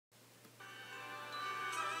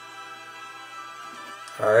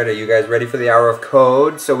Alright, are you guys ready for the hour of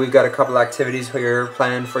code? So we've got a couple activities here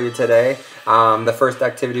planned for you today. The first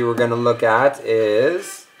activity we're going to look at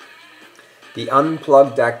is the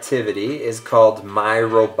unplugged activity is called My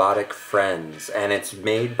Robotic Friends, and it's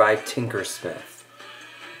made by Thinkersmith.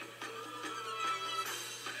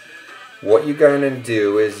 What you're going to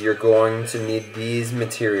do is you're going to need these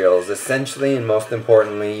materials. Essentially, and most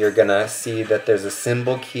importantly, you're going to see that there's a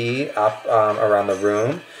symbol key up around the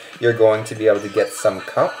room. You're going to be able to get some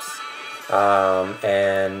cups,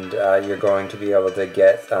 and you're going to be able to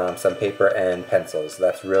get some paper and pencils.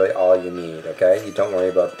 That's really all you need, okay? You don't worry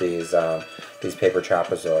about these paper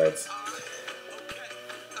trapezoids.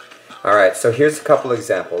 Alright, so here's a couple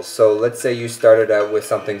examples. So let's say you started out with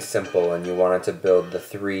something simple and you wanted to build the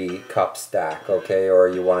 3-cup stack, okay? Or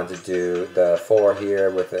you wanted to do the 4 here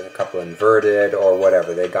with a couple inverted or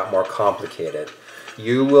whatever. They got more complicated.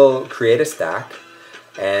 You will create a stack,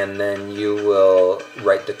 and then you will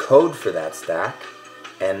write the code for that stack,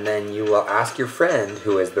 and then you will ask your friend,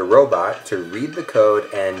 who is the robot, to read the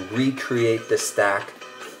code and recreate the stack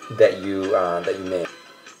that you made.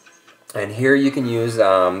 And here you can use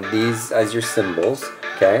these as your symbols,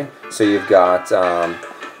 okay? So you've got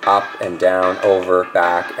up and down, over,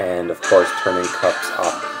 back, and of course turning cups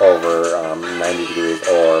up over 90 degrees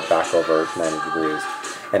or back over 90 degrees.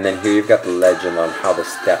 And then here you've got the legend on how the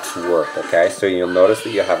steps work, okay? So you'll notice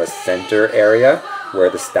that you have a center area where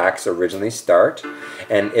the stacks originally start.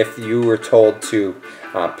 And if you were told to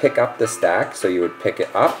pick up the stack, so you would pick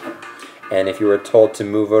it up. And if you were told to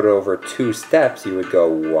move it over 2 steps, you would go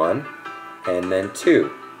 1 and then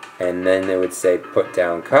 2. And then it would say put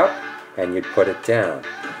down cup, and you'd put it down.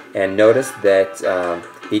 And notice that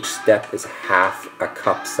each step is half a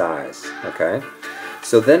cup size, okay?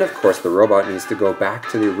 So then, of course, the robot needs to go back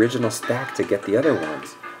to the original stack to get the other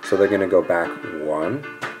ones. So they're going to go back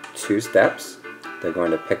 1, 2 steps. They're going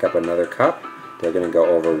to pick up another cup. They're going to go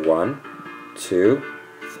over 1, 2,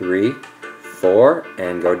 3, 4,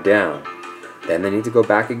 and go down. Then they need to go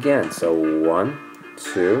back again. So 1,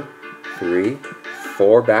 2, 3,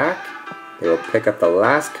 4 back. They will pick up the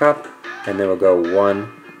last cup, and they will go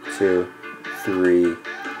 1, 2, 3,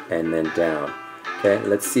 and then down. Okay,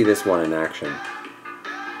 let's see this one in action.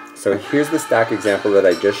 So here's the stack example that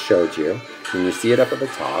I just showed you, and you see it up at the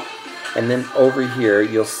top, and then over here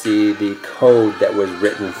you'll see the code that was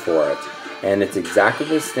written for it, and it's exactly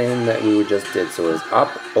the same that we just did. So it was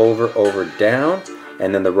up, over, down,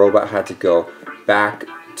 and then the robot had to go back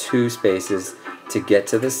 2 spaces to get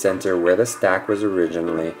to the center where the stack was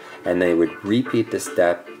originally, and they would repeat the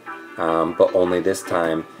step, but only this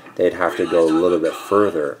time they'd have to go a little bit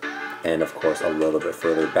further, and of course a little bit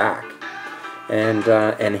further back. And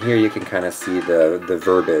here you can kind of see the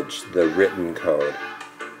verbiage, the written code.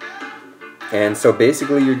 And so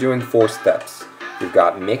basically you're doing 4 steps. You've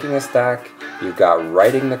got making a stack, you've got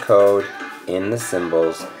writing the code in the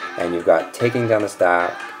symbols, and you've got taking down the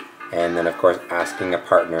stack, and then of course asking a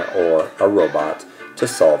partner or a robot to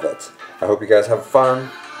solve it. I hope you guys have fun.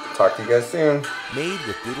 Talk to you guys soon. Made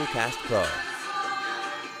with Doodlecast Pro.